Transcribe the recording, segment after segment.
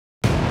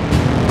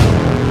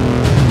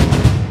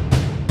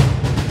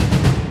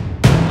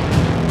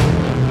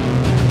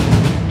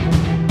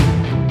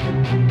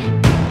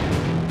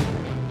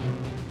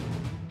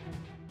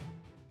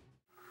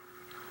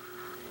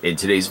In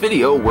today's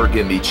video, we're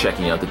going to be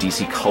checking out the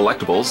DC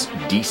Collectibles,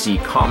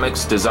 DC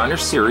Comics Designer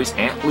Series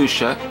Aunt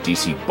Lucia,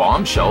 DC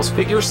Bombshells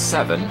Figure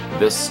 7.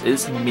 This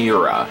is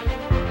Mera.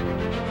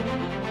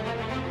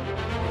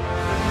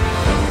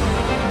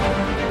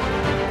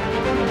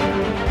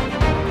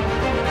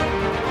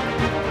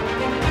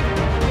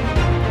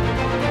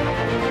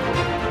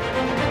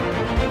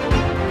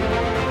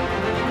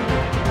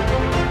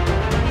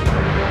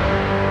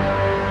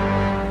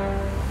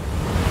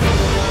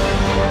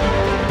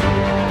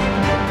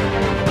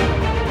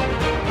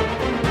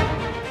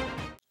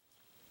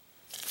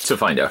 To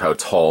find out how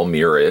tall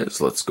Mera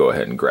is, let's go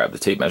ahead and grab the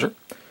tape measure.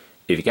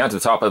 If you count to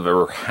the top of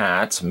her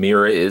hat,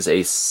 Mera is a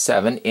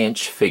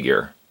 7-inch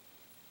figure.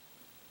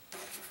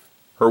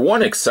 Her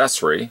one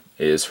accessory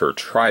is her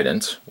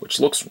trident, which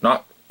looks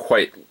not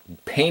quite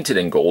painted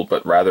in gold,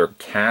 but rather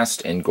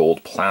cast in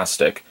gold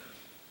plastic.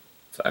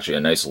 It's actually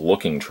a nice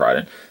looking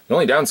trident. The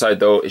only downside,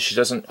 though, is she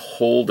doesn't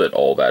hold it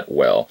all that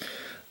well.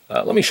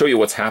 Let me show you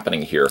what's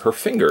happening here. Her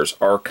fingers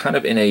are kind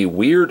of in a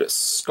weird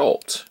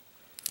sculpt.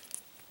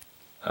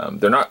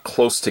 They're not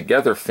close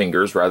together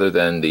fingers, rather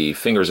than the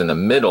fingers in the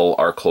middle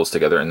are close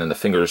together, and then the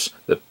fingers,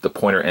 the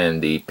pointer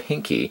and the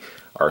pinky,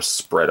 are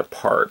spread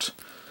apart.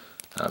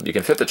 You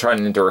can fit the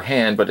trident into her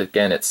hand, but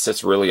again, it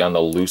sits really on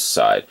the loose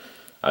side.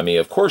 I mean,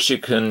 of course, you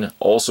can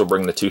also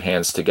bring the two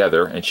hands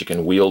together, and she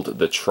can wield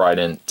the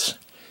trident,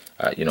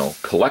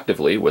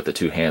 collectively, with the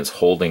two hands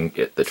holding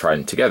the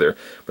trident together,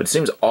 but it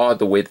seems odd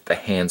the way that the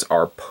hands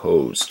are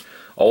posed.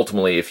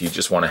 Ultimately, if you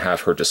just want to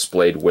have her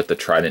displayed with the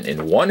trident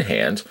in one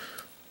hand,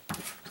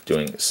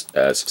 doing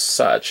as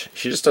such,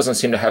 she just doesn't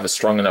seem to have a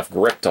strong enough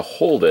grip to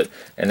hold it,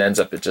 and ends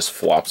up it just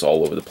flops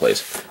all over the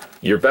place.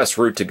 Your best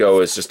route to go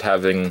is just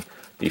having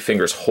the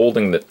fingers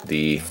holding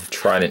the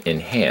trident in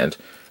hand,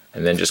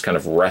 and then just kind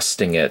of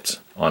resting it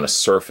on a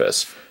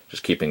surface,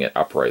 just keeping it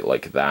upright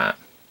like that.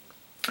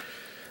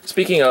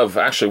 Speaking of,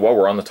 actually, while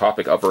we're on the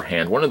topic of her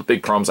hand, one of the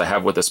big problems I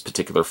have with this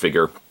particular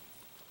figure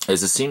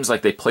is it seems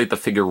like they played the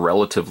figure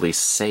relatively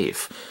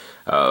safe.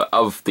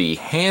 Of the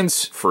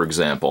hands, for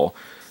example,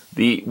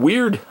 the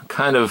weird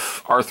kind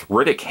of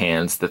arthritic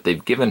hands that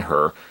they've given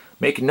her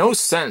make no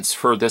sense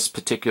for this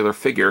particular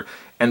figure,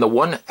 and the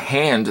one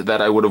hand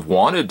that I would have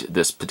wanted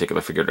this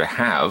particular figure to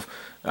have,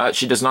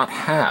 she does not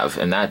have,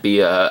 and that'd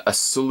be a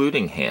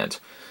saluting hand.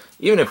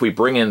 Even if we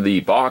bring in the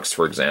box,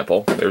 for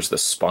example, there's the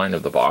spine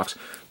of the box,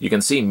 you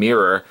can see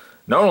Mera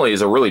not only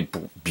is a really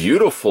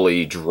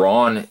beautifully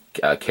drawn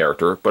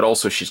character, but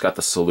also she's got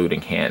the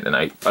saluting hand.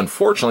 And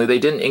unfortunately, they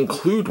didn't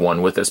include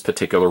one with this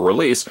particular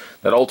release,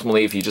 that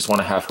ultimately, if you just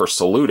want to have her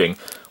saluting,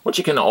 what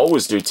you can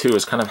always do too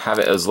is kind of have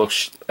it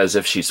as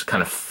if she's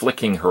kind of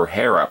flicking her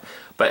hair up.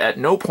 But at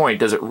no point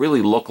does it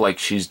really look like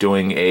she's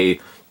doing a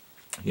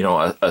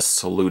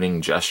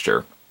saluting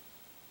gesture.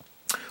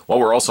 While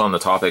we're also on the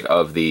topic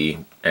of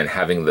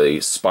having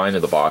the spine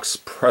of the box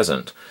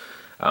present,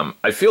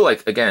 I feel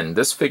like, again,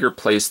 this figure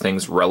plays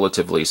things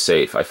relatively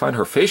safe. I find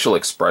her facial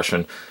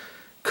expression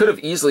could have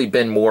easily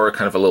been more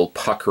kind of a little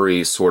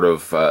puckery sort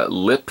of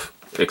lip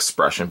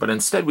expression, but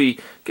instead we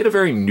get a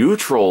very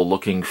neutral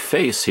looking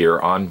face here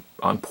on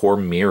poor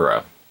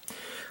Mera.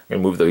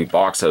 I'm going to move the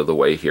box out of the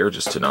way here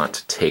just to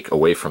not take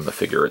away from the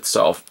figure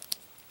itself.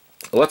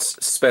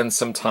 Let's spend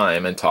some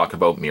time and talk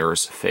about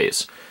Mera's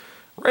face.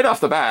 Right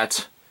off the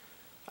bat,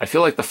 I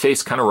feel like the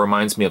face kind of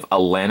reminds me of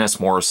Alanis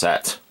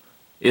Morissette.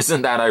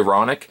 Isn't that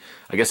ironic?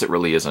 I guess it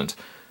really isn't.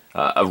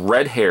 A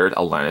red-haired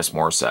Alanis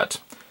Morissette.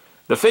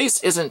 The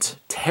face isn't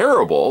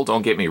terrible,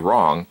 don't get me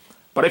wrong,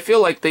 but I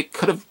feel like they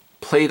could have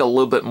played a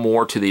little bit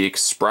more to the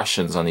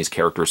expressions on these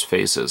characters'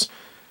 faces.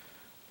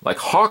 Like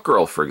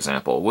Hawkgirl, for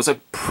example, was a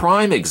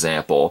prime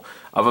example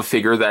of a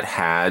figure that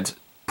had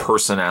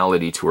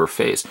personality to her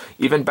face.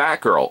 Even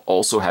Batgirl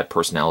also had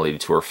personality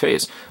to her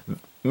face.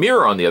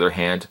 Mera, on the other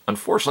hand,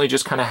 unfortunately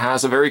just kind of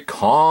has a very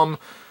calm.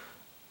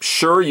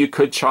 Sure, you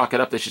could chalk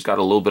it up that she's got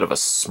a little bit of a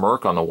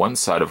smirk on the one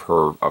side of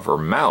her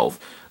mouth,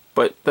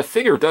 but the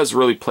figure does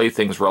really play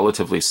things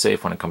relatively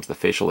safe when it comes to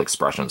facial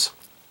expressions.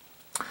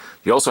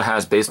 He also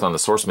has, based on the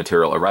source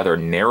material, a rather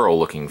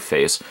narrow-looking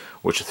face,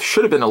 which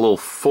should have been a little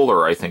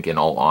fuller, I think, in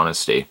all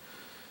honesty.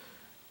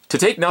 To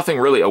take nothing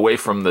really away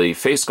from the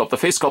face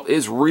sculpt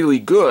is really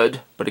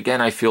good, but again,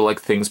 I feel like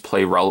things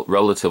play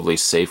relatively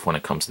safe when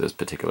it comes to this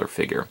particular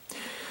figure.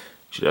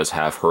 She does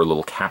have her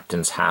little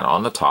captain's hat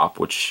on the top,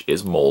 which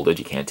is molded.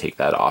 You can't take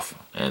that off.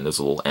 And there's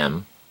a little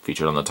M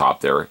featured on the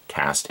top there,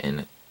 cast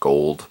in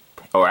gold.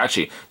 Oh,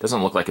 actually, it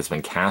doesn't look like it's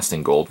been cast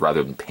in gold,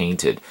 rather than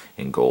painted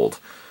in gold.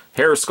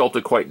 Hair is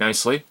sculpted quite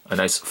nicely. A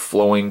nice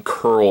flowing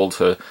curl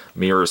to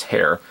Mera's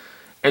hair.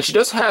 And she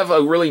does have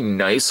a really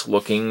nice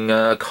looking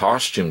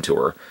costume to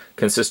her,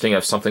 consisting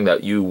of something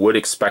that you would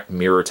expect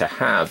Mera to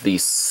have. The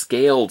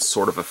scaled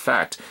sort of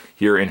effect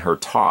here in her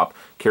top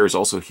carries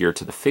also here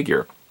to the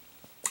figure.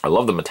 I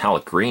love the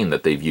metallic green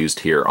that they've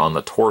used here on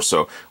the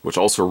torso, which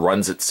also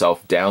runs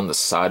itself down the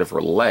side of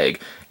her leg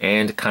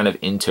and kind of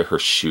into her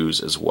shoes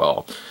as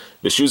well.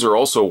 The shoes are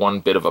also one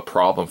bit of a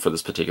problem for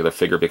this particular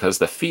figure because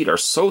the feet are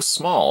so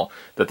small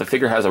that the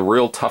figure has a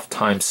real tough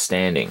time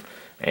standing.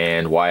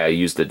 and why I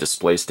used the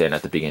display stand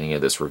at the beginning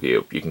of this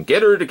review. You can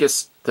get her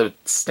to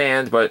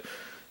stand, but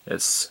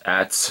it's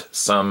at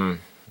some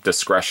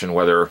discretion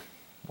whether,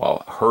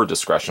 well, her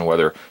discretion,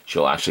 whether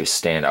she'll actually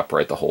stand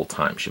upright the whole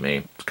time. She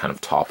may kind of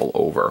topple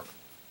over.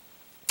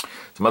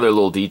 Some other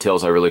little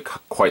details I really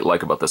quite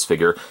like about this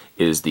figure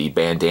is the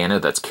bandana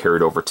that's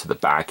carried over to the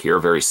back here.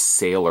 Very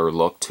sailor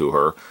look to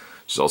her.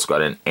 She's also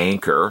got an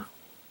anchor.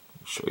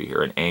 I'll show you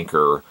here an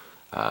anchor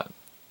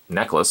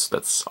necklace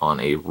that's on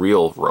a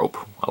real rope.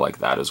 I like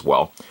that as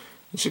well.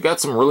 And she's got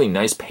some really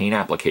nice paint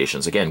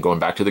applications. Again, going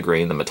back to the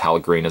green, the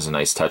metallic green is a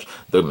nice touch.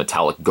 The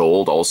metallic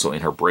gold also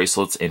in her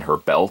bracelets, in her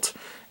belt.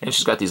 And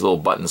she's got these little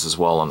buttons as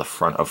well on the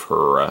front of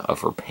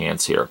her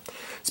pants here.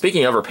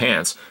 Speaking of her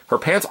pants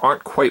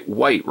aren't quite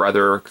white,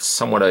 rather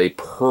somewhat a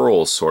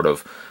pearl sort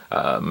of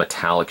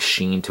metallic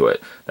sheen to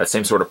it. That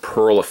same sort of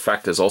pearl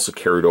effect is also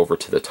carried over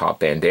to the top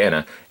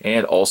bandana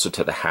and also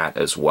to the hat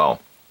as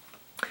well.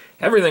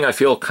 Everything I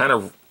feel kind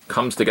of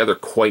comes together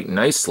quite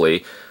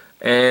nicely,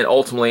 and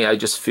ultimately I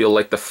just feel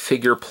like the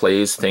figure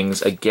plays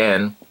things,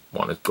 again, I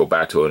want to go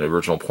back to an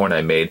original point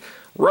I made,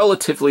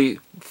 relatively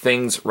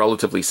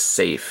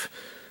safe.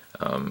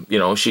 You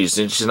know,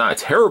 she's not a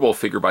terrible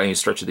figure by any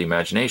stretch of the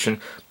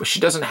imagination, but she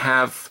doesn't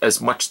have as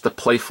much the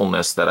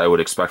playfulness that I would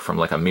expect from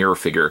like a Mera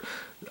figure.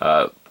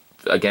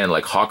 Again,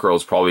 like Hawkgirl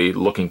is probably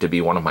looking to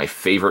be one of my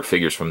favorite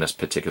figures from this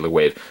particular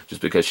wave,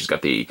 just because she's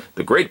got the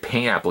great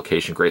paint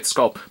application, great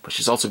sculpt, but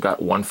she's also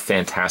got one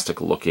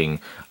fantastic looking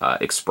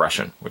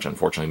expression, which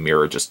unfortunately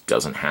Mera just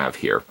doesn't have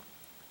here.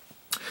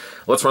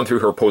 Let's run through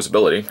her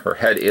posability. Her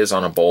head is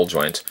on a ball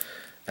joint.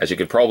 As you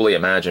could probably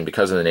imagine,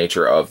 because of the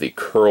nature of the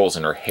curls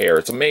in her hair,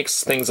 it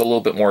makes things a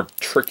little bit more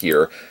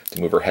trickier to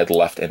move her head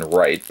left and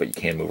right, but you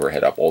can move her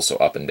head up, also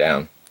up and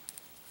down.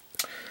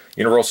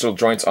 Universal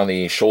joints on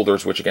the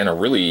shoulders, which again are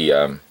really,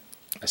 I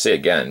say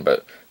again,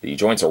 but the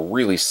joints are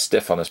really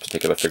stiff on this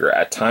particular figure,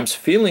 at times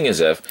feeling as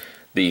if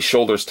the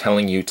shoulder's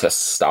telling you to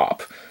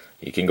stop.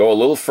 You can go a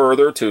little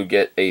further to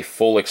get a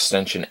full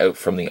extension out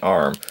from the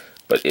arm,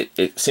 but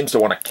it seems to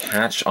want to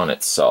catch on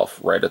itself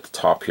right at the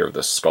top here of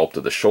the sculpt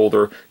of the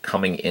shoulder,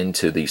 coming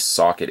into the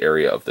socket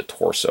area of the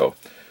torso.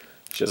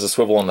 She has a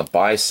swivel on the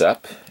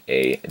bicep,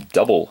 a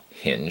double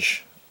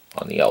hinge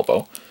on the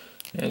elbow,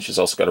 and she's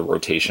also got a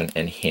rotation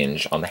and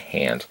hinge on the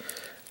hand.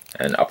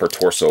 An upper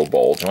torso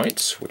ball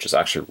joint, which is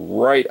actually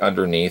right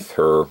underneath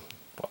her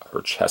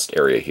chest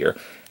area here,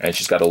 and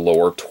she's got a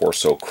lower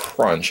torso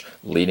crunch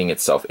leading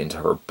itself into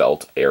her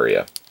belt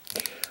area.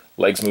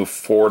 Legs move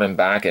forward and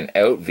back and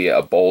out via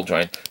a ball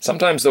joint.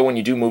 Sometimes, though, when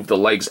you do move the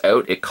legs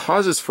out, it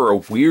causes for a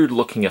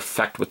weird-looking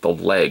effect with the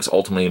legs,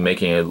 ultimately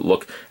making it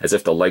look as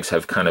if the legs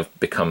have kind of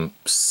become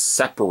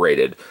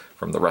separated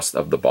from the rest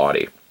of the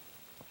body.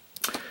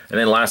 And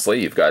then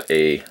lastly, you've got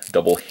a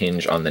double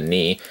hinge on the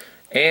knee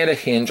and a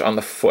hinge on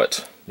the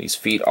foot. These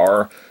feet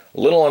are a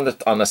little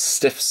on the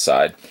stiff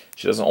side.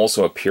 She doesn't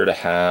also appear to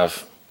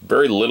have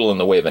very little in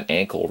the way of an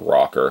ankle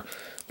rocker.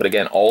 But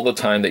again, all the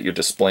time that you're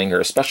displaying her,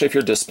 especially if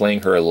you're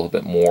displaying her a little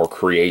bit more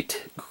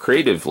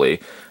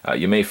creatively,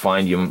 you may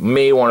find you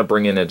may want to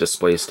bring in a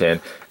display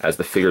stand, as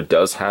the figure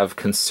does have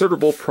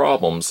considerable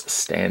problems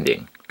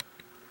standing.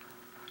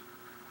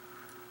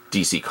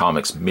 DC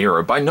Comics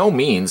Mera by no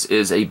means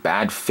is a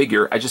bad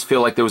figure. I just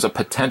feel like there was a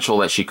potential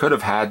that she could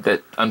have had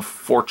that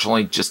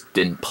unfortunately just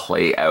didn't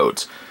play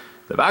out.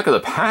 The back of the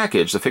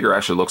package, the figure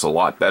actually looks a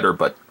lot better,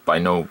 but by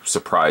no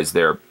surprise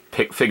there.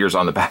 Figures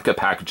on the back of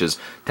packages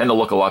tend to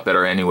look a lot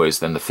better anyways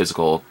than the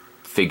physical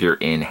figure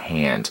in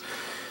hand.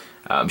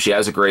 She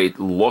has a great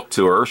look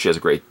to her, she has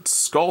a great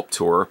sculpt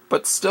to her,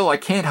 but still I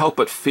can't help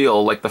but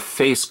feel like the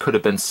face could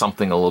have been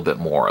something a little bit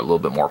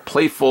more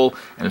playful,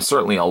 and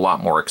certainly a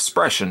lot more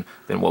expression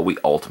than what we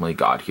ultimately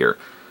got here.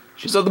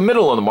 She's at the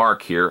middle of the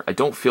mark here. I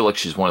don't feel like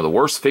she's one of the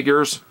worst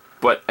figures,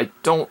 but I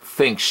don't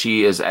think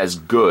she is as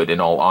good, in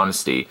all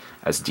honesty,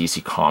 as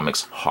DC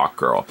Comics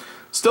Hawkgirl.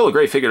 Still a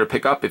great figure to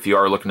pick up if you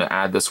are looking to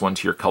add this one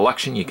to your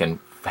collection. You can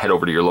head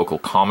over to your local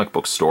comic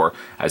book store,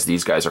 as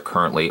these guys are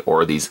currently,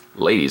 or these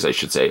ladies I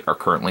should say, are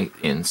currently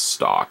in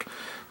stock.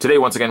 Today,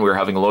 once again, we're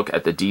having a look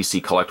at the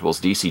DC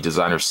Collectibles DC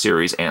Designers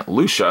Series Aunt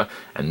Lucia,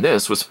 and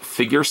this was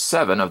figure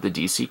 7 of the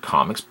DC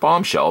Comics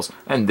Bombshells,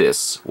 and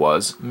this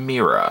was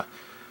Mera.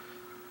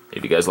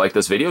 If you guys like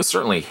this video,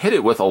 certainly hit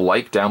it with a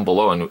like down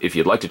below, and if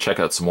you'd like to check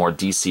out some more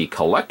DC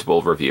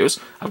collectible reviews,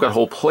 I've got a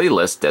whole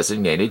playlist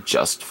designated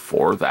just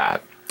for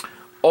that.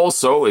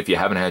 Also, if you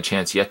haven't had a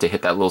chance yet to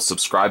hit that little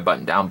subscribe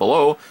button down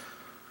below,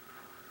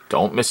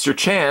 don't miss your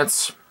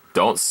chance.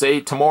 Don't say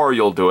tomorrow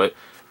you'll do it.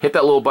 Hit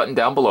that little button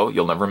down below.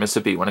 You'll never miss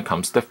a beat when it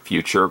comes to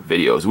future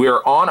videos. We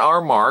are on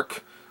our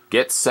mark.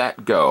 Get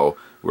set, go.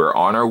 We're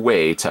on our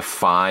way to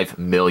 5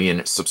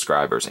 million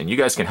subscribers. And you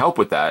guys can help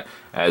with that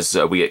as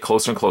we get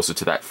closer and closer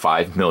to that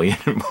 5 million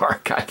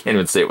mark. I can't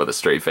even say it with a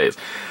straight face.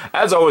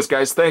 As always,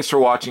 guys, thanks for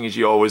watching as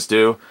you always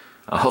do.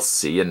 I'll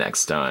see you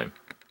next time.